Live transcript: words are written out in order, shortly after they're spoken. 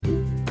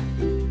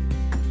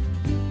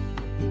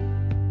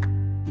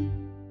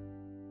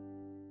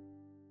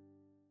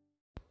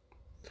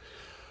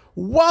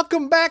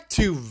Welcome back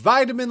to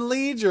Vitamin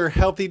Lead, your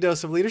healthy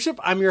dose of leadership.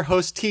 I'm your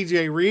host,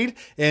 TJ Reed,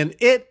 and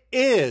it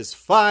is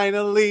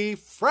finally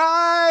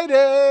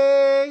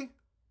Friday.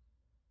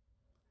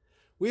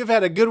 We have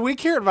had a good week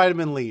here at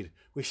Vitamin Lead.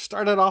 We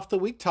started off the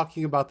week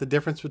talking about the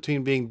difference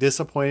between being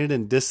disappointed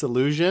and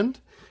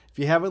disillusioned. If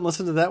you haven't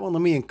listened to that one,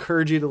 let me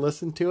encourage you to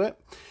listen to it.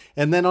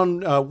 And then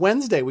on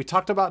Wednesday, we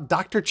talked about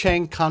Dr.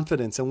 Chang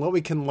confidence and what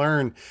we can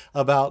learn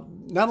about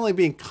not only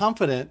being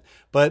confident,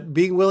 but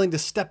being willing to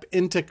step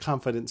into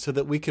confidence so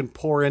that we can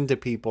pour into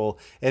people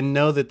and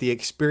know that the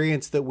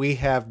experience that we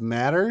have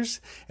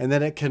matters and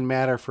that it can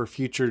matter for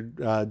future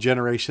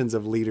generations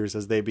of leaders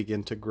as they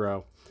begin to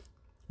grow.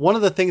 One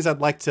of the things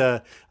I'd like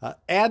to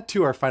add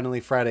to our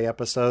Finally Friday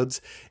episodes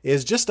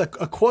is just a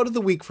quote of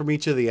the week from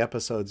each of the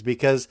episodes,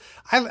 because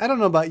I don't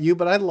know about you,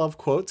 but I love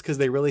quotes because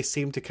they really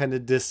seem to kind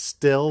of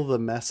distill the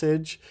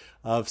message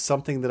of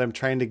something that I'm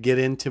trying to get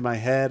into my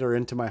head or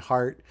into my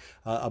heart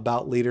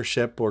about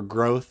leadership or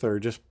growth or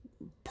just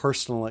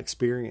personal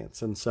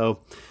experience. And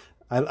so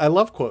I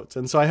love quotes,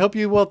 and so I hope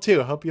you will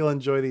too. I hope you'll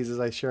enjoy these as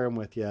I share them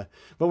with you.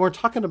 But when we're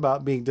talking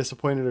about being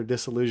disappointed or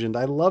disillusioned,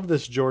 I love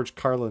this George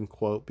Carlin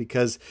quote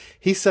because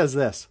he says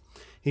this.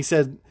 He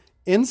said,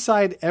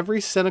 "Inside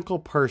every cynical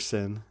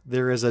person,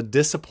 there is a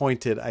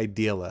disappointed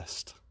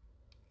idealist."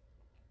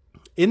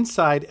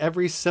 Inside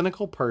every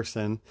cynical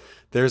person,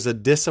 there's a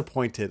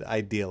disappointed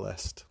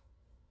idealist.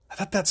 I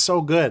thought that's so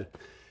good.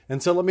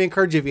 And so let me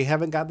encourage you, if you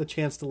haven't got the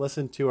chance to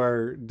listen to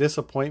our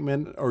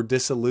disappointment or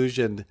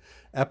disillusioned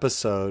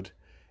episode,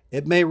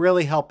 it may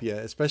really help you,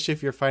 especially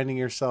if you're finding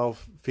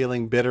yourself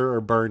feeling bitter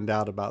or burned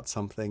out about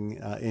something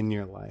in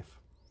your life.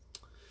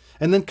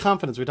 And then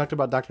confidence. We talked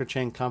about Dr.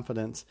 Chang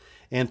confidence.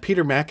 And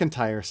Peter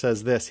McIntyre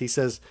says this. He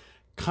says,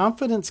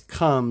 "Confidence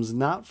comes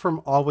not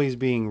from always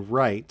being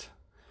right,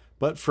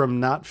 but from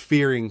not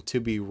fearing to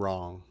be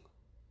wrong."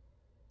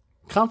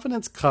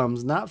 Confidence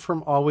comes not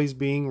from always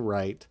being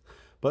right,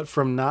 but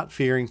from not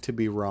fearing to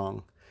be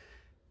wrong.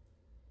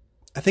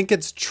 I think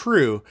it's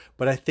true,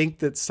 but I think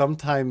that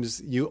sometimes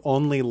you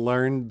only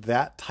learn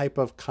that type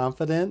of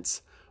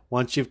confidence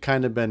once you've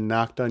kind of been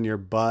knocked on your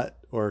butt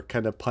or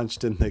kind of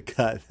punched in the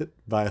gut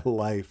by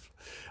life.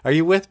 Are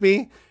you with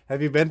me?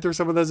 Have you been through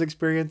some of those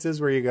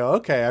experiences where you go,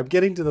 okay, I'm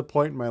getting to the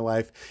point in my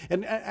life?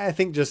 And I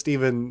think just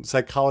even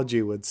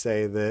psychology would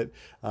say that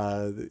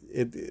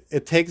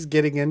it takes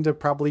getting into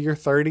probably your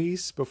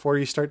 30s before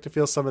you start to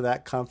feel some of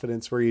that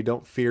confidence where you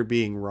don't fear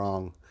being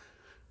wrong.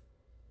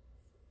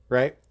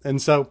 Right? And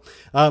so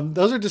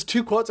those are just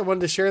two quotes I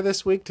wanted to share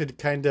this week to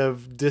kind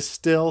of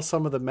distill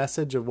some of the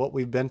message of what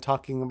we've been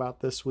talking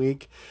about this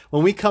week.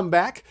 When we come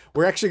back,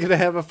 we're actually going to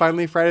have a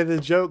Finally Friday the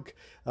joke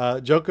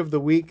of the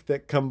week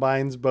that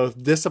combines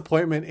both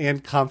disappointment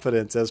and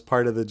confidence as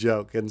part of the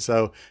joke. And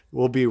so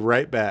we'll be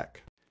right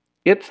back.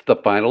 It's the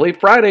Finally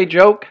Friday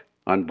joke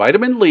on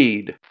Vitamin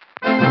Lead.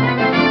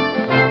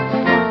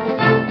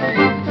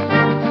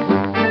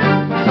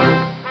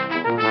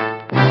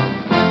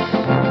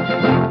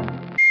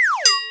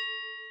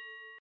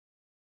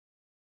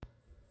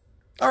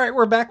 All right,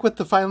 we're back with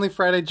the Finally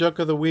Friday joke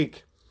of the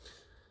week.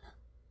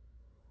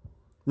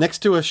 Next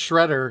to a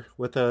shredder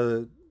with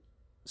a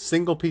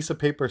single piece of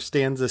paper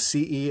stands a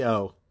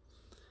CEO.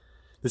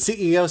 The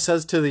CEO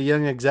says to the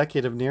young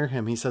executive near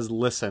him, he says,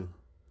 "Listen,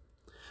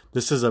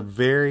 this is a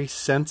very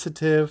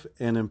sensitive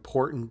and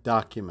important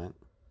document.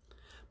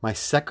 My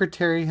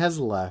secretary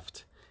has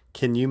left.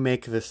 Can you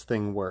make this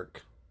thing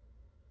work?"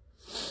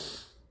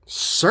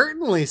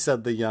 "Certainly,"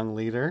 said the young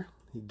leader.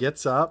 He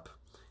gets up,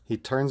 he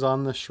turns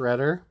on the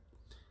shredder,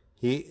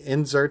 he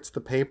inserts the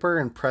paper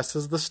and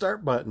presses the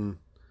start button.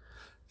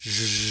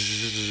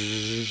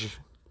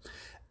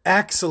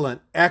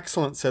 "Excellent,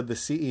 excellent," said the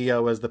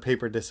CEO as the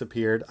paper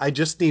disappeared. "I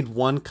just need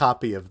one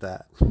copy of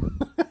that."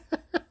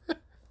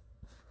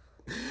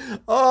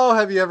 Oh,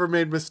 have you ever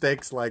made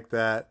mistakes like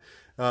that?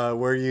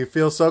 Where you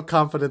feel so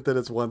confident that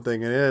it's one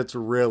thing and it's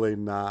really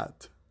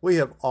not. We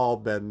have all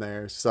been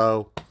there.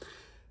 So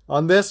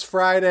on this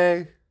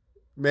Friday,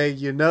 may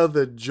you know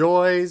the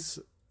joys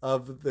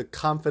of the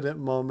confident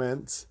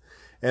moments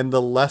and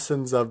the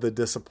lessons of the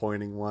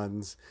disappointing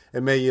ones.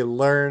 And may you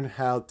learn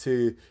how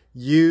to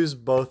use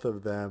both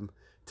of them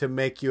to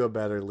make you a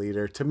better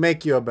leader, to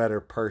make you a better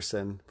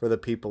person for the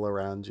people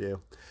around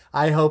you.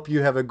 I hope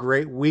you have a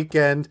great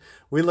weekend.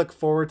 We look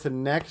forward to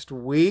next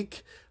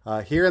week.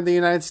 Here in the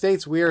United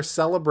States, we are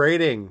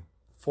celebrating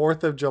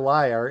 4th of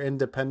July, our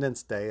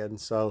Independence Day. And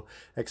so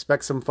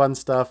expect some fun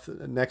stuff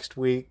next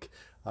week.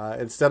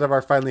 Instead of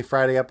our Finally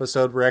Friday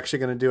episode, we're actually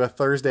going to do a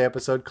Thursday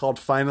episode called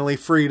Finally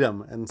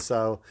Freedom. And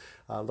so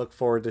look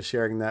forward to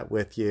sharing that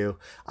with you.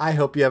 I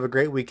hope you have a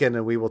great weekend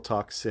and we will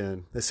talk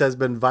soon. This has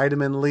been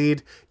Vitamin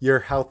Lead, your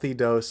healthy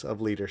dose of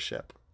leadership.